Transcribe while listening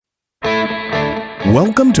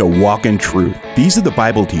Welcome to Walk in Truth. These are the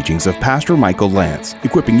Bible teachings of Pastor Michael Lance,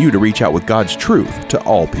 equipping you to reach out with God's truth to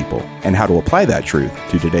all people and how to apply that truth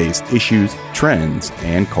to today's issues, trends,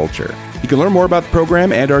 and culture. You can learn more about the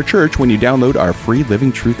program and our church when you download our free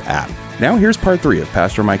Living Truth app. Now here's part 3 of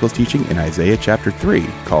Pastor Michael's teaching in Isaiah chapter 3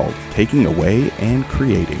 called Taking Away and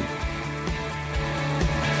Creating.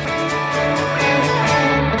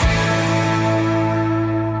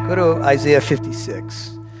 Go to Isaiah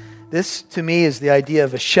 56. This, to me, is the idea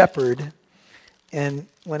of a shepherd. And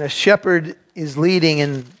when a shepherd is leading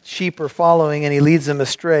and sheep are following and he leads them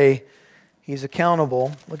astray, he's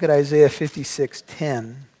accountable. Look at Isaiah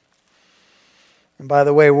 56:10. And by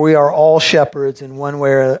the way, we are all shepherds in one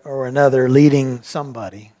way or another leading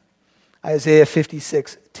somebody. Isaiah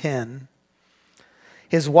 56:10.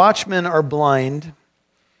 His watchmen are blind.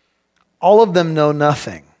 All of them know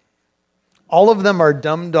nothing. All of them are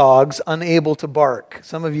dumb dogs, unable to bark.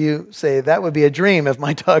 Some of you say, that would be a dream if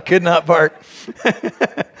my dog could not bark.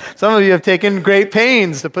 Some of you have taken great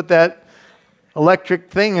pains to put that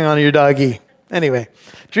electric thing on your doggy. Anyway,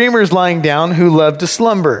 dreamers lying down who love to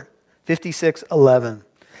slumber. 56:11.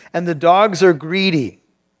 And the dogs are greedy.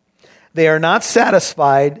 They are not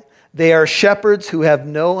satisfied. They are shepherds who have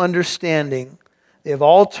no understanding. They have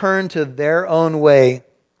all turned to their own way.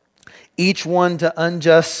 Each one to his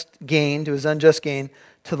unjust gain,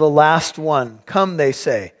 to the last one. Come, they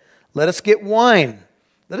say, let us get wine.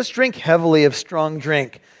 Let us drink heavily of strong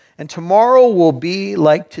drink. And tomorrow will be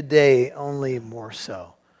like today, only more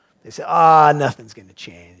so. They say, nothing's going to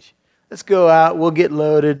change. Let's go out, we'll get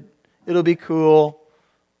loaded. It'll be cool.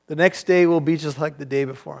 The next day will be just like the day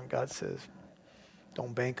before. And God says,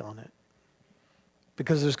 don't bank on it.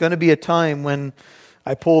 Because there's going to be a time when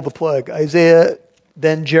I pull the plug. Isaiah,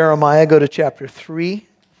 then Jeremiah, go to chapter 3,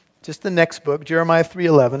 just the next book, Jeremiah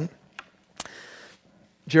 3:11.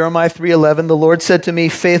 Jeremiah 3:11, the Lord said to me,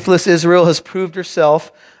 faithless Israel has proved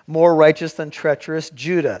herself more righteous than treacherous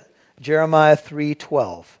Judah. Jeremiah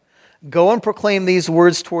 3:12. Go and proclaim these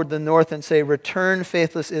words toward the north and say, return,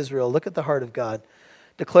 faithless Israel. Look at the heart of God,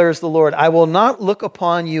 declares the Lord. I will not look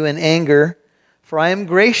upon you in anger, for I am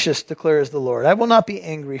gracious, declares the Lord. I will not be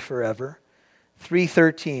angry forever.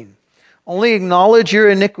 3:13. Only acknowledge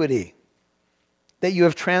your iniquity, that you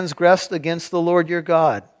have transgressed against the Lord your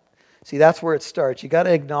God. See, that's where it starts. You got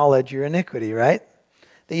to acknowledge your iniquity, right?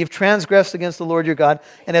 That you've transgressed against the Lord your God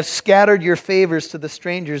and have scattered your favors to the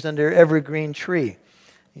strangers under every green tree.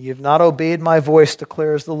 You've not obeyed my voice,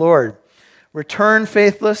 declares the Lord. Return,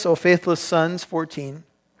 faithless, O faithless sons, 14,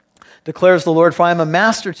 declares the Lord, for I am a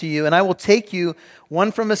master to you, and I will take you,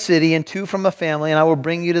 one from a city and two from a family, and I will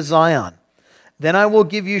bring you to Zion. Then I will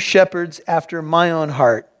give you shepherds after my own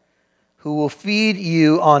heart, who will feed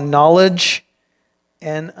you on knowledge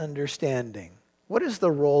and understanding. What is the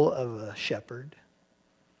role of a shepherd?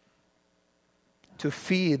 To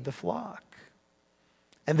feed the flock.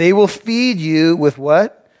 And they will feed you with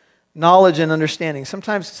what? Knowledge and understanding.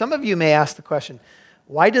 Sometimes, some of you may ask the question,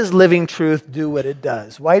 why does Living Truth do what it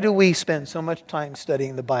does? Why do we spend so much time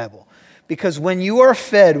studying the Bible? Because when you are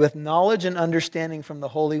fed with knowledge and understanding from the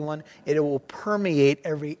Holy One, it will permeate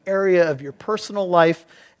every area of your personal life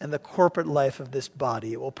and the corporate life of this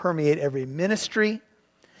body. It will permeate every ministry.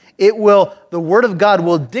 The Word of God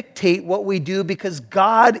will dictate what we do because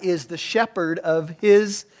God is the shepherd of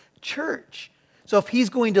His church. So if He's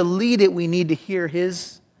going to lead it, we need to hear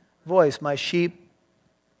His voice. My sheep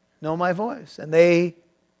know my voice, and they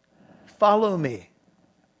follow me.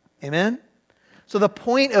 Amen? So the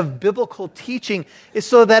point of biblical teaching is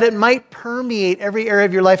so that it might permeate every area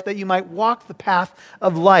of your life, that you might walk the path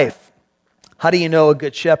of life. How do you know a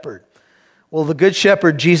good shepherd? Well, the good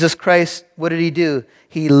shepherd, Jesus Christ, what did He do?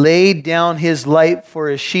 He laid down His life for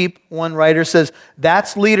His sheep. One writer says,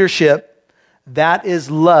 that's leadership. That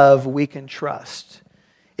is love we can trust.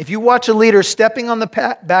 If you watch a leader stepping on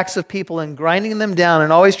the backs of people and grinding them down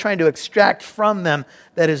and always trying to extract from them,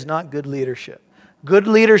 that is not good leadership. Good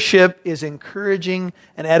leadership is encouraging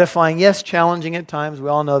and edifying. Yes, challenging at times. We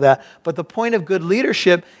all know that. But the point of good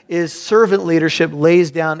leadership is servant leadership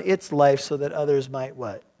lays down its life so that others might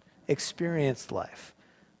what? Experience life.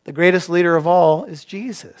 The greatest leader of all is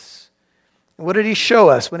Jesus. And what did He show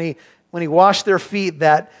us when He washed their feet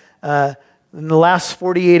that in the last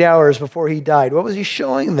 48 hours before He died? What was He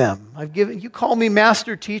showing them? You call me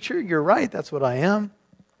master teacher? You're right, that's what I am.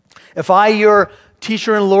 If I, your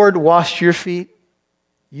teacher and Lord, washed your feet,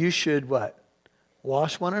 you should what?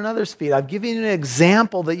 Wash one another's feet. I've given you an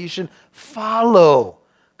example that you should follow.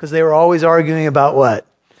 Because they were always arguing about what?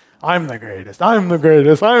 I'm the greatest. I'm the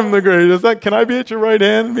greatest. I'm the greatest. Can I be at your right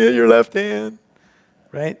hand, be at your left hand?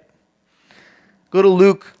 Right? Go to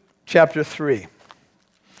Luke chapter 3.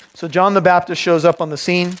 So John the Baptist shows up on the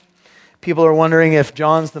scene. People are wondering if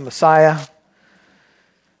John's the Messiah.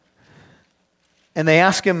 And they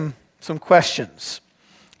ask him some questions.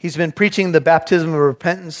 He's been preaching the baptism of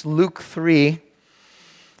repentance, Luke 3:7.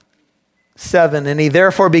 And he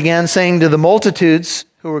therefore began saying to the multitudes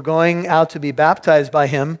who were going out to be baptized by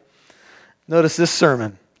him, notice this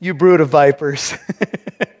sermon, you brood of vipers.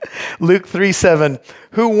 Luke 3:7.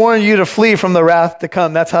 Who warned you to flee from the wrath to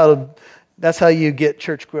come? That's how you get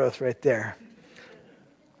church growth right there.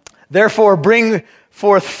 Therefore, bring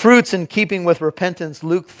forth fruits in keeping with repentance.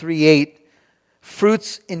 Luke 3:8.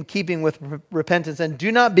 Fruits in keeping with repentance. And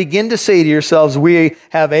do not begin to say to yourselves, we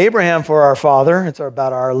have Abraham for our father. It's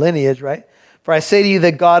about our lineage, right? For I say to you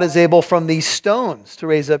that God is able from these stones to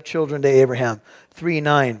raise up children to Abraham.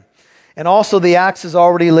 3:9. And also the axe is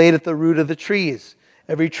already laid at the root of the trees.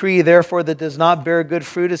 Every tree, therefore, that does not bear good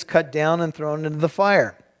fruit is cut down and thrown into the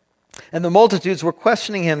fire. And the multitudes were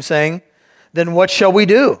questioning him, saying, then what shall we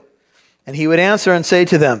do? And he would answer and say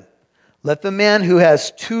to them, let the man who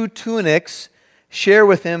has 2 tunics share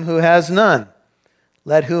with him who has none.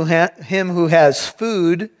 Let him who has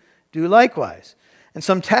food do likewise. And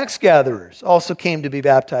some tax gatherers also came to be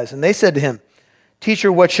baptized. And they said to him,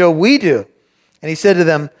 Teacher, what shall we do? And he said to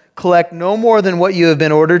them, collect no more than what you have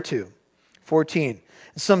been ordered to. 14.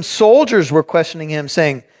 And some soldiers were questioning him,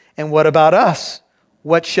 saying, and what about us?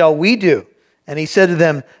 What shall we do? And he said to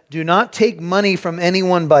them, do not take money from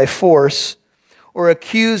anyone by force or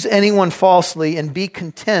accuse anyone falsely, and be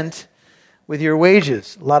content with your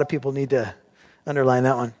wages. A lot of people need to underline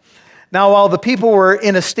that one. Now, while the people were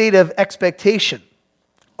in a state of expectation,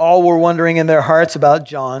 all were wondering in their hearts about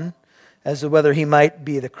John as to whether he might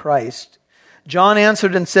be the Christ. John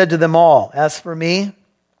answered and said to them all, as for me,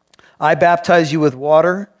 I baptize you with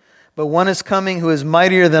water, but one is coming who is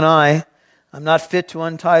mightier than I. I'm not fit to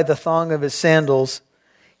untie the thong of his sandals.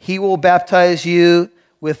 He will baptize you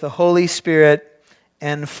with the Holy Spirit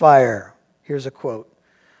and fire. Here's a quote.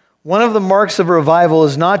 One of the marks of revival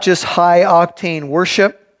is not just high-octane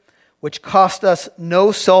worship, which cost us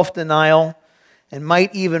no self-denial and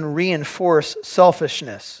might even reinforce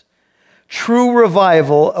selfishness. True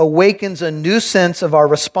revival awakens a new sense of our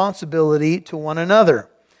responsibility to one another,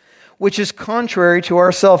 which is contrary to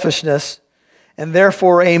our selfishness and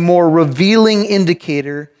therefore a more revealing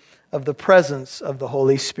indicator of the presence of the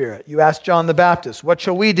Holy Spirit. You ask John the Baptist, what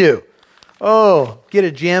shall we do? Oh, get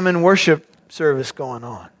a jam and worship service going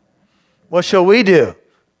on. What shall we do?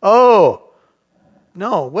 Oh,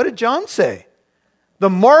 no. What did John say? The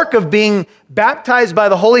mark of being baptized by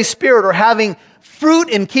the Holy Spirit or having fruit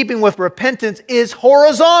in keeping with repentance is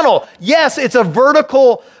horizontal. Yes, it's a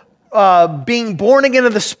vertical being born again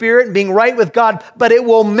of the Spirit and being right with God, but it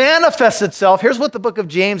will manifest itself. Here's what the book of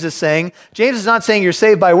James is saying. James is not saying you're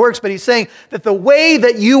saved by works, but he's saying that the way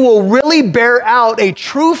that you will really bear out a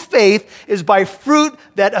true faith is by fruit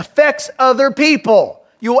that affects other people.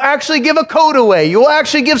 You will actually give a coat away. You will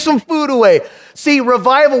actually give some food away. See,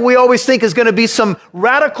 revival we always think is going to be some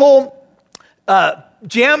radical,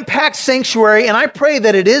 jam-packed sanctuary, and I pray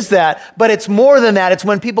that it is that, but it's more than that. It's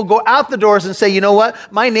when people go out the doors and say, you know what?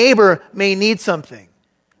 My neighbor may need something.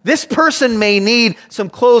 This person may need some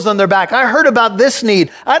clothes on their back. I heard about this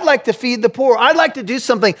need. I'd like to feed the poor. I'd like to do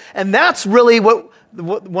something. And that's really what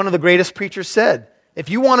one of the greatest preachers said.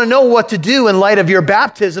 If you want to know what to do in light of your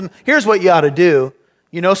baptism, here's what you ought to do.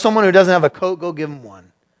 You know someone who doesn't have a coat, go give them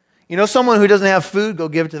one. You know someone who doesn't have food, go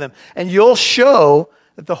give it to them. And you'll show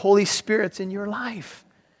that the Holy Spirit's in your life.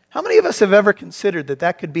 How many of us have ever considered that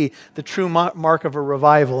that could be the true mark of a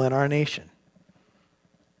revival in our nation?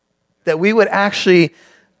 That we would actually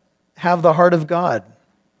have the heart of God.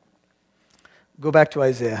 Go back to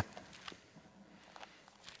Isaiah.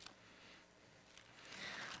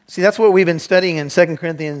 See, that's what we've been studying in 2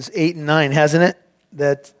 Corinthians 8 and 9, hasn't it?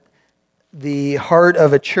 That the heart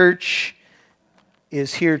of a church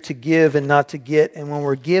is here to give and not to get. And when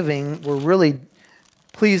we're giving, we're really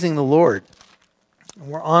pleasing the Lord. And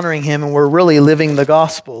we're honoring Him, and we're really living the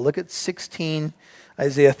gospel. Look at 16,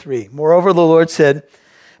 Isaiah 3. Moreover, the Lord said,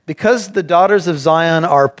 because the daughters of Zion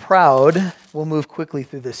are proud, we'll move quickly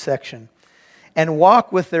through this section, and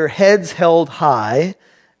walk with their heads held high,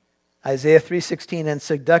 Isaiah 3:16, and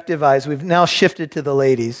seductive eyes. We've now shifted to the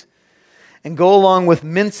ladies. And go along with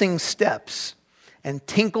mincing steps and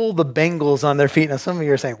tinkle the bangles on their feet. Now, some of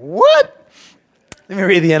you are saying, what? Let me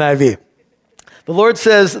read the NIV. The Lord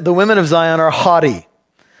says the women of Zion are haughty.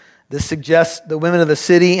 This suggests the women of the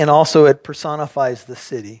city, and also it personifies the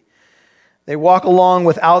city. They walk along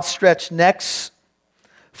with outstretched necks,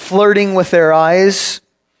 flirting with their eyes,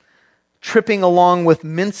 tripping along with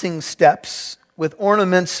mincing steps, with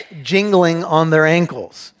ornaments jingling on their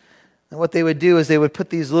ankles. And what they would do is they would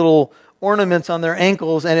put these little ornaments on their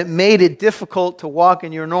ankles, and it made it difficult to walk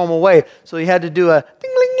in your normal way. So you had to do a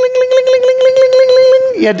ding, ling, ling, ling, ling, ling, ling, ling, ling,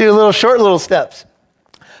 ling, ling. You had to do little short little steps.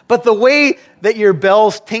 But the way that your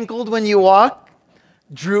bells tinkled when you walk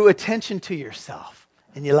drew attention to yourself.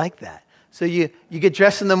 And you like that. So you get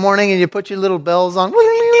dressed in the morning and you put your little bells on.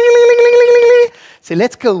 Say,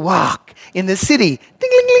 let's go walk in the city. Ding,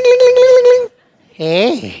 ling, ling, ling, ling, ling, ling.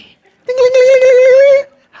 Hey. Ding, ling, ling, ling, ling, ling.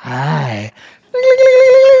 Hi. Ding, ling,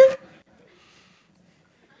 ling,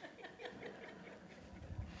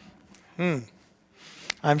 ling, ling.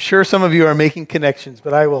 I'm sure some of you are making connections,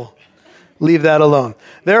 but I will leave that alone.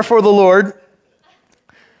 Therefore, the Lord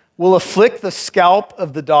will afflict the scalp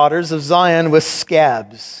of the daughters of Zion with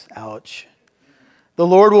scabs. Ouch. The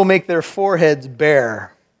Lord will make their foreheads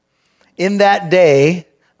bare. In that day,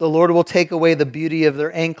 the Lord will take away the beauty of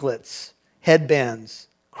their anklets, headbands,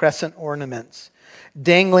 crescent ornaments,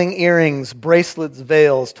 dangling earrings, bracelets,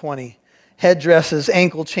 veils, 20, headdresses,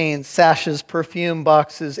 ankle chains, sashes, perfume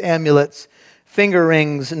boxes, amulets, finger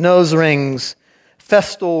rings, nose rings,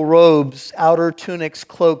 festal robes, outer tunics,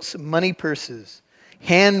 cloaks, money purses,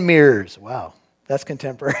 hand mirrors, wow, that's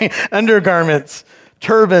contemporary, undergarments,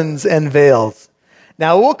 turbans, and veils.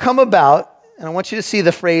 Now it will come about, and I want you to see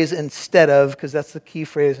the phrase instead of, because that's the key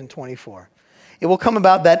phrase in 24. It will come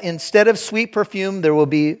about that instead of sweet perfume, there will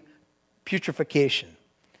be putrefaction.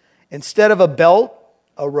 Instead of a belt,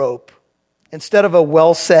 a rope. Instead of a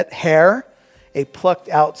well-set hair, a plucked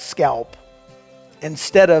out scalp.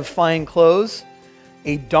 Instead of fine clothes,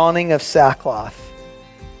 a donning of sackcloth.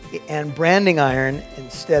 And branding iron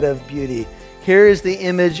instead of beauty. Here is the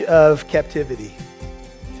image of captivity.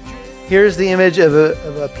 Here's the image of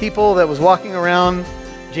a people that was walking around,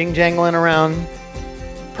 jing-jangling around,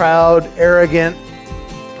 proud, arrogant,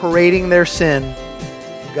 parading their sin.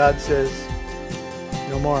 God says,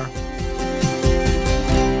 no more.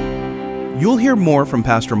 You'll hear more from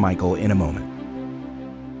Pastor Michael in a moment.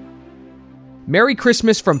 Merry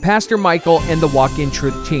Christmas from Pastor Michael and the Walk in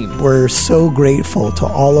Truth team. We're so grateful to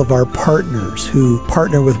all of our partners who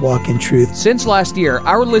partner with Walk in Truth. Since last year,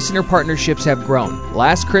 our listener partnerships have grown.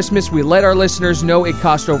 Last Christmas, we let our listeners know it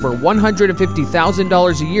cost over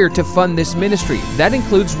 $150,000 a year to fund this ministry. That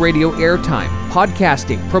includes radio airtime,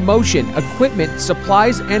 podcasting, promotion, equipment,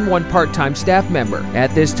 supplies, and one part-time staff member.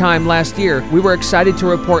 At this time last year, we were excited to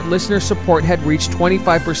report listener support had reached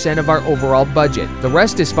 25% of our overall budget. The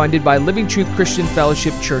rest is funded by Living Truth Christian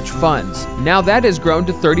Fellowship Church funds. Now that has grown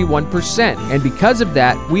to 31%, and because of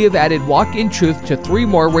that, we have added Walk in Truth to 3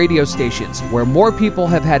 more radio stations, where more people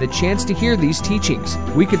have had a chance to hear these teachings.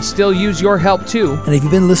 We could still use your help too. And if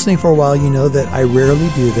you've been listening for a while, you know that I rarely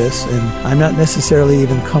do this, and I'm not necessarily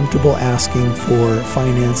even comfortable asking for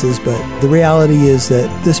finances, but the reality is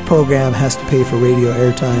that this program has to pay for radio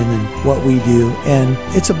airtime and what we do, and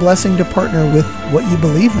it's a blessing to partner with what you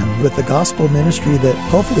believe in, with the gospel ministry that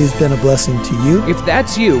hopefully has been a blessing to you. If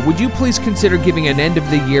that's you, would you please consider giving an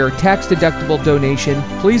end-of-the-year tax-deductible donation?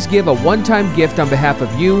 Please give a one-time gift on behalf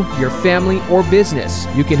of you, your family, or business.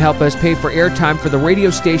 You can help us pay for airtime for the radio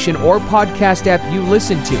station or podcast app you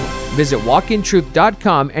listen to. Visit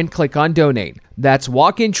walkintruth.com and click on Donate. That's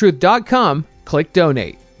walkintruth.com, click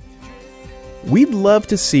Donate. We'd love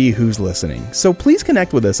to see who's listening, so please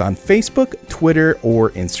connect with us on Facebook, Twitter,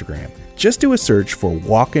 or Instagram. Just do a search for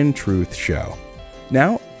Walk in Truth Show.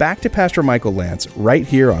 Now, back to Pastor Michael Lantz right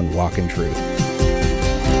here on Walk in Truth.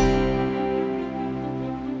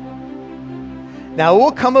 Now, it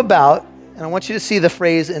will come about, and I want you to see the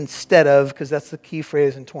phrase instead of, because that's the key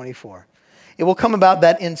phrase in 24. It will come about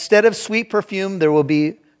that instead of sweet perfume, there will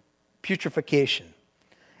be putrefaction.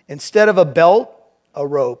 Instead of a belt, a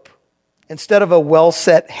rope. Instead of a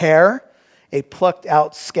well-set hair, a plucked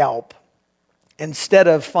out scalp. Instead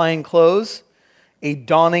of fine clothes, a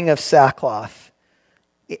donning of sackcloth.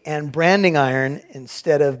 And branding iron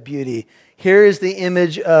instead of beauty. Here is the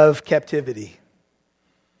image of captivity.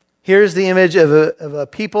 Here's the image of a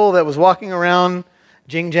people that was walking around,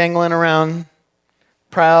 jing-jangling around,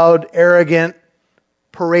 proud, arrogant,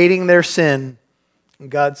 parading their sin. And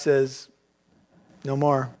God says, no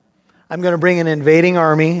more. I'm going to bring an invading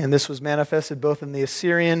army, and this was manifested both in the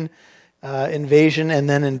Assyrian invasion and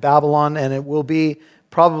then in Babylon, and it will be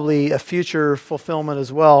probably a future fulfillment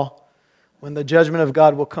as well, when the judgment of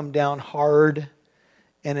God will come down hard,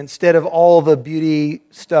 and instead of all the beauty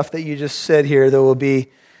stuff that you just said here, there will be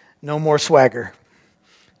no more swagger.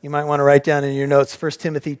 You might want to write down in your notes 1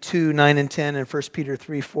 Timothy 2, 9 and 10, and 1 Peter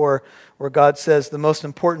 3, 4, where God says the most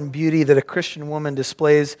important beauty that a Christian woman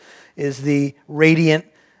displays is the radiant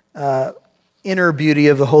inner beauty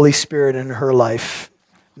of the Holy Spirit in her life,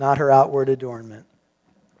 not her outward adornment.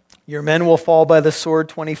 Your men will fall by the sword,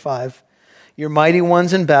 25. Your mighty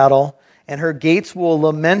ones in battle, and her gates will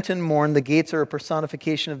lament and mourn. The gates are a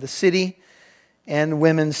personification of the city and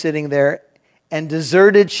women sitting there. And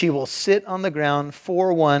deserted she will sit on the ground,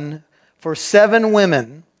 4-1. For 7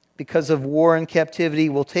 women, because of war and captivity,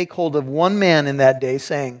 will take hold of one man in that day,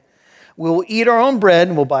 saying, we will eat our own bread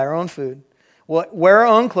and we'll buy our own food. We'll wear our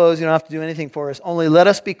own clothes. You don't have to do anything for us. Only let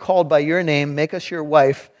us be called by your name, make us your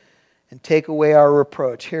wife, and take away our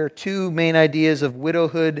reproach. Here are 2 main ideas of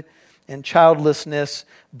widowhood and childlessness,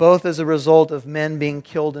 both as a result of men being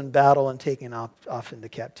killed in battle and taken off into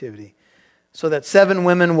captivity. So that 7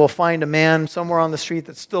 women will find a man somewhere on the street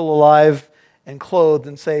that's still alive and clothed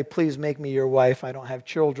and say, please make me your wife. I don't have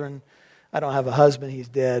children. I don't have a husband. He's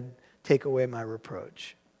dead. Take away my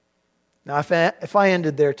reproach. Now, if I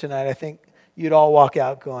ended there tonight, I think you'd all walk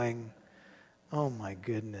out going, oh my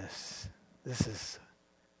goodness, this is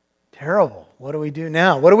terrible. What do we do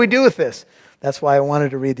now? What do we do with this? That's why I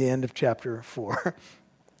wanted to read the end of chapter 4.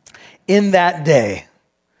 In that day,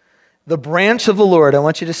 the branch of the Lord, I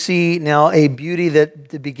want you to see now a beauty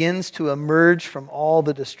that begins to emerge from all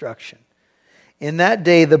the destruction. In that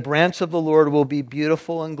day, the branch of the Lord will be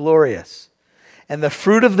beautiful and glorious. And the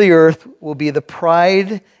fruit of the earth will be the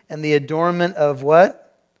pride and the adornment of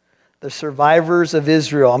what? The survivors of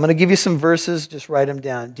Israel. I'm going to give you some verses, just write them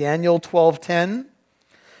down. Daniel 12:10,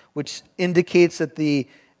 which indicates that the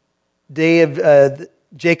day of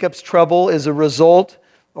Jacob's trouble is a result,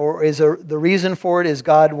 or the reason for it is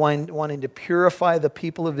God wanting to purify the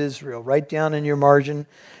people of Israel. Write down in your margin,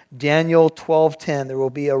 Daniel 12:10. There will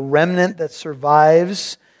be a remnant that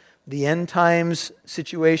survives the end times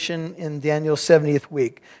situation in Daniel's 70th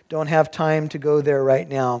week. Don't have time to go there right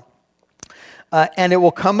now. And it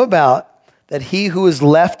will come about that he who is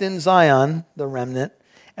left in Zion, the remnant,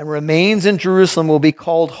 and remains in Jerusalem will be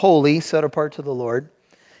called holy, set apart to the Lord.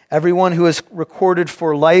 Everyone who is recorded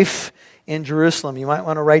for life in Jerusalem. You might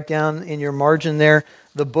want to write down in your margin there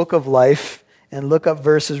the book of life and look up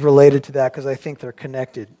verses related to that because I think they're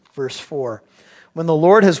connected. Verse 4. When the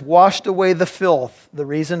Lord has washed away the filth, the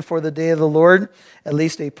reason for the day of the Lord, at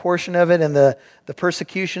least a portion of it, and the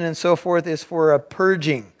persecution and so forth is for a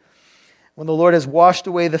purging. When the Lord has washed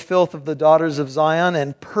away the filth of the daughters of Zion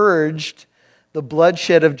and purged the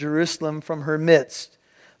bloodshed of Jerusalem from her midst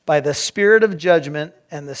by the spirit of judgment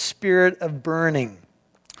and the spirit of burning.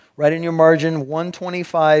 Right in your margin,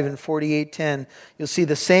 125 and 48:10, you'll see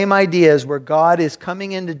the same ideas where God is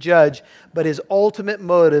coming in to judge, but his ultimate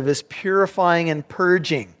motive is purifying and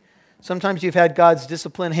purging. Sometimes you've had God's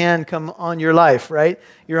discipline hand come on your life, right?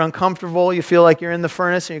 You're uncomfortable, you feel like you're in the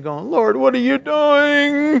furnace, and you're going, Lord, what are you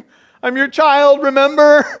doing? I'm your child,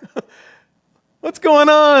 remember? What's going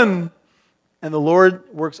on? And the Lord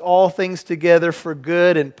works all things together for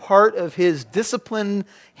good, and part of his disciplined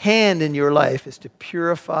hand in your life is to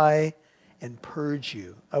purify and purge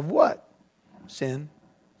you. Of what? Sin.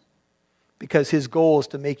 Because his goal is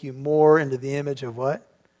to make you more into the image of what?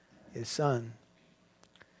 His Son.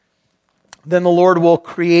 Then the Lord will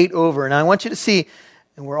create over. And I want you to see,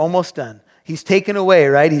 and we're almost done. He's taken away,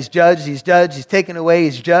 right? He's judged, he's taken away,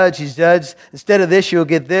 he's judged. Instead of this, you'll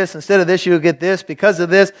get this. Instead of this, you'll get this because of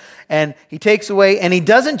this. And he takes away, and he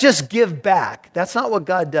doesn't just give back. That's not what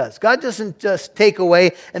God does. God doesn't just take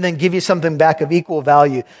away and then give you something back of equal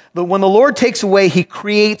value. But when the Lord takes away, he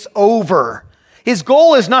creates over. His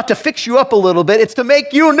goal is not to fix you up a little bit, it's to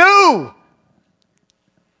make you new.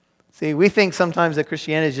 See, we think sometimes that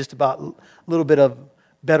Christianity is just about a little bit of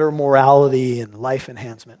better morality and life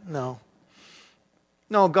enhancement.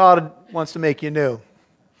 No, God wants to make you new.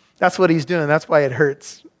 That's what he's doing. That's why it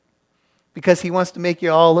hurts. Because he wants to make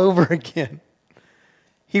you all over again.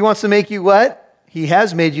 He wants to make you what? He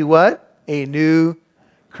has made you what? A new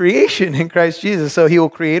creation in Christ Jesus. So he will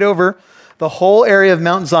create over the whole area of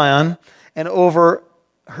Mount Zion and over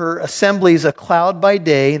her assemblies a cloud by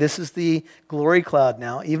day. This is the glory cloud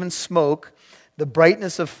now, even smoke. The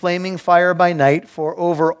brightness of flaming fire by night. For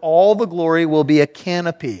over all the glory will be a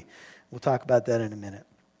canopy. We'll talk about that in a minute.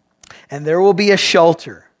 And there will be a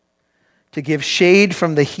shelter to give shade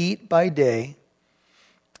from the heat by day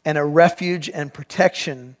and a refuge and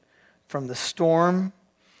protection from the storm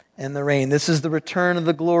and the rain. This is the return of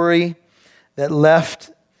the glory that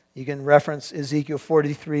left. You can reference Ezekiel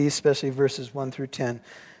 43, especially verses 1 through 10.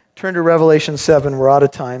 Turn to Revelation 7. We're out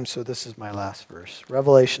of time, so this is my last verse.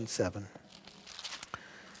 Revelation 7.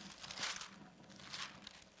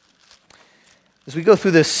 As we go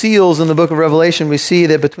through the seals in the book of Revelation, we see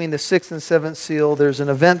that between the 6th and 7th seal, there's an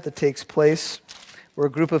event that takes place where a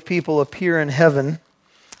group of people appear in heaven.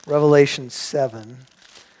 Revelation 7.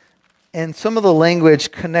 And some of the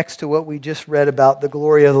language connects to what we just read about the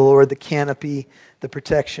glory of the Lord, the canopy, the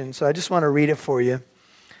protection. So I just want to read it for you.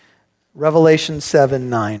 Revelation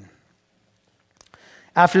 7:9.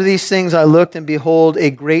 After these things I looked, and behold, a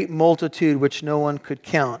great multitude which no one could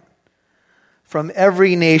count, from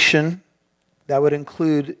every nation, that would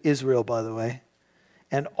include Israel, by the way,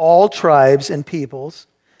 and all tribes and peoples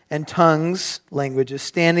and tongues, languages,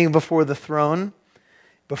 standing before the throne,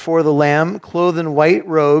 before the Lamb, clothed in white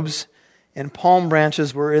robes, and palm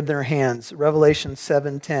branches were in their hands. Revelation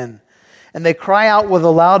 7:10. And they cry out with a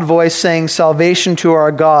loud voice, saying, Salvation to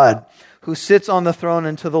our God, who sits on the throne,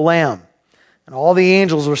 and to the Lamb. And all the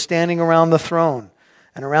angels were standing around the throne,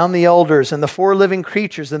 and around the elders, and the four living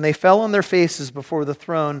creatures, and they fell on their faces before the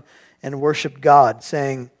throne and worshipped God,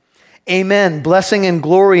 saying, Amen. Blessing and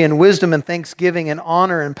glory and wisdom and thanksgiving and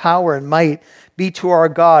honor and power and might be to our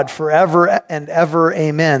God forever and ever.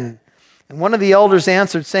 Amen. And one of the elders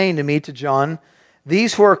answered, saying to me, to John,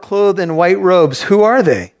 These who are clothed in white robes, who are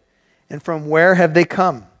they? And from where have they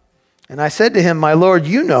come? And I said to him, My Lord,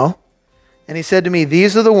 you know. And he said to me,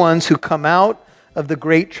 These are the ones who come out of the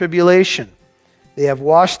great tribulation. They have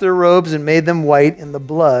washed their robes and made them white in the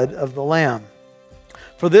blood of the Lamb.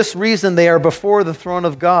 For this reason they are before the throne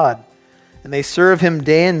of God, and they serve him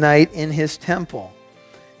day and night in his temple.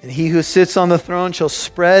 And he who sits on the throne shall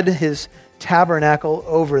spread his tabernacle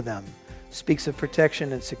over them. Speaks of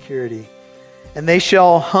protection and security. And they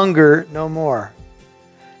shall hunger no more,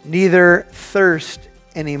 neither thirst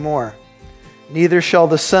any more. Neither shall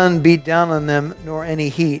the sun beat down on them, nor any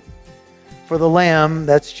heat. For the Lamb,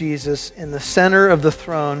 that's Jesus, in the center of the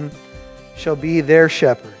throne shall be their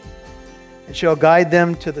shepherd, and shall guide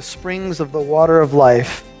them to the springs of the water of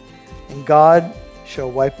life, and God shall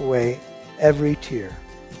wipe away every tear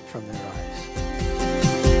from their eyes.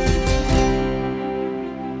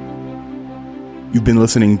 You've been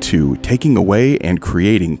listening to Taking Away and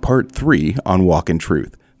Creating Part 3 on Walk in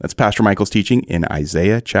Truth. That's Pastor Michael's teaching in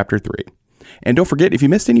Isaiah chapter 3. And don't forget, if you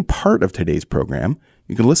missed any part of today's program,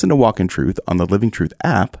 you can listen to Walk in Truth on the Living Truth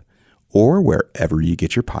app or wherever you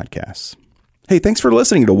get your podcasts. Hey, thanks for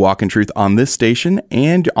listening to Walk in Truth on this station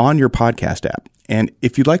and on your podcast app. And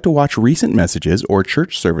if you'd like to watch recent messages or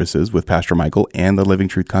church services with Pastor Michael and the Living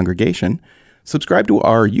Truth congregation, subscribe to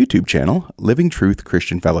our YouTube channel, Living Truth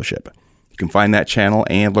Christian Fellowship. You can find that channel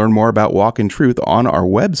and learn more about Walk in Truth on our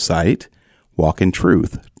website,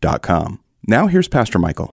 walkintruth.com. Now here's Pastor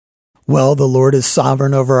Michael. Well, the Lord is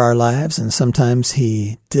sovereign over our lives, and sometimes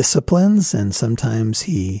He disciplines, and sometimes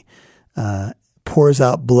He pours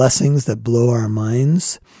out blessings that blow our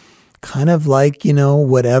minds. Kind of like,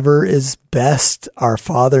 whatever is best, our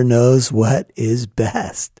Father knows what is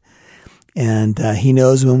best. And He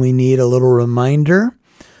knows when we need a little reminder.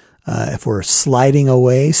 If we're sliding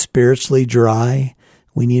away, spiritually dry,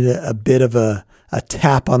 we need a bit of a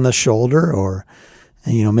tap on the shoulder, or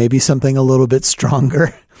maybe something a little bit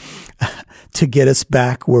stronger to get us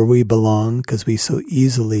back where we belong, because we so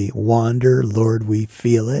easily wander. Lord, we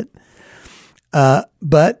feel it.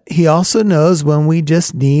 But He also knows when we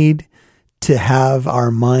just need to have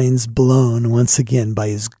our minds blown once again by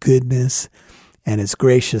His goodness and His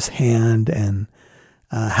gracious hand, and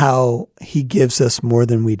how He gives us more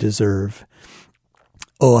than we deserve.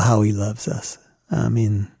 Oh, how He loves us. I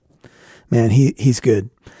mean, man, He's good.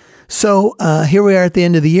 So here we are at the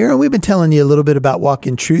end of the year, and we've been telling you a little bit about Walk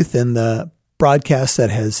in Truth and the broadcast that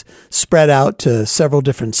has spread out to several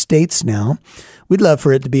different states now. We'd love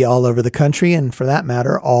for it to be all over the country, and for that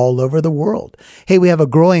matter, all over the world. Hey, we have a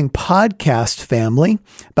growing podcast family,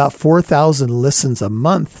 about 4,000 listens a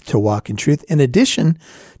month to Walk in Truth, in addition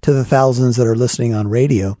to the thousands that are listening on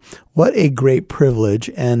radio. What a great privilege.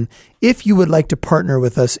 And if you would like to partner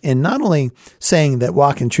with us in not only saying that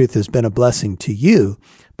Walk in Truth has been a blessing to you,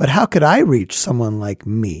 but how could I reach someone like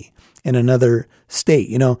me in another state?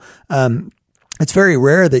 It's very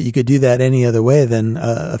rare that you could do that any other way than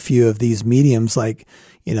a few of these mediums like,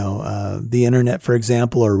 the internet, for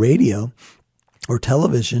example, or radio or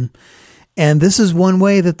television. And this is one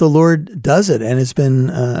way that the Lord does it, and it's been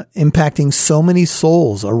impacting so many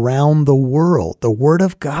souls around the world. The Word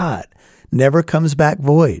of God never comes back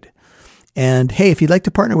void. And hey, if you'd like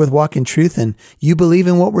to partner with Walk in Truth and you believe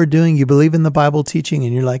in what we're doing, you believe in the Bible teaching,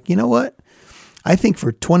 and you're like, you know what? I think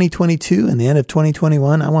for 2022 and the end of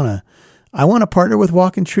 2021, I want to partner with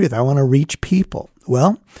Walk in Truth. I want to reach people.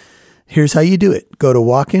 Well, here's how you do it. Go to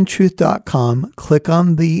walkintruth.com, click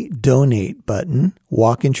on the donate button,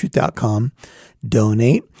 walkintruth.com,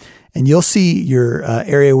 donate, and you'll see your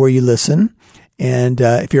area where you listen. And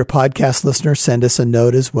if you're a podcast listener, send us a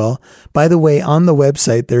note as well. By the way, on the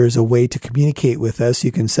website, there is a way to communicate with us.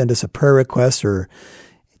 You can send us a prayer request or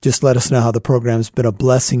just let us know how the program's been a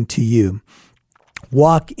blessing to you.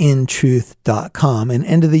 walkintruth.com. An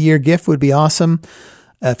end of the year gift would be awesome.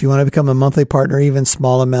 If you want to become a monthly partner, even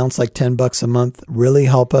small amounts like $10 a month really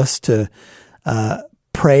help us to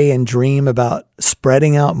pray and dream about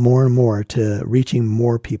spreading out more and more to reaching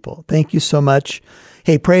more people. Thank you so much.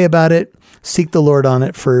 Hey, pray about it. Seek the Lord on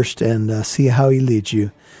it first and see how he leads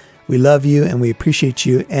you. We love you and we appreciate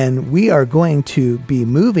you. And we are going to be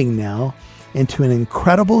moving now into an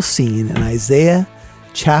incredible scene in Isaiah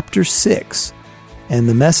chapter 6. And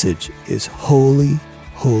the message is holy,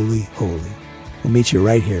 holy, holy. We'll meet you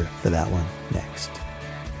right here for that one next.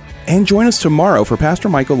 And join us tomorrow for Pastor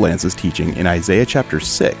Michael Lance's teaching in Isaiah chapter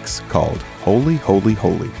 6 called Holy, Holy,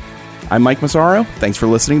 Holy. I'm Mike Massaro. Thanks for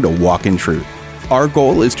listening to Walk in Truth. Our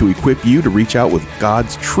goal is to equip you to reach out with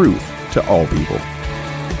God's truth to all people.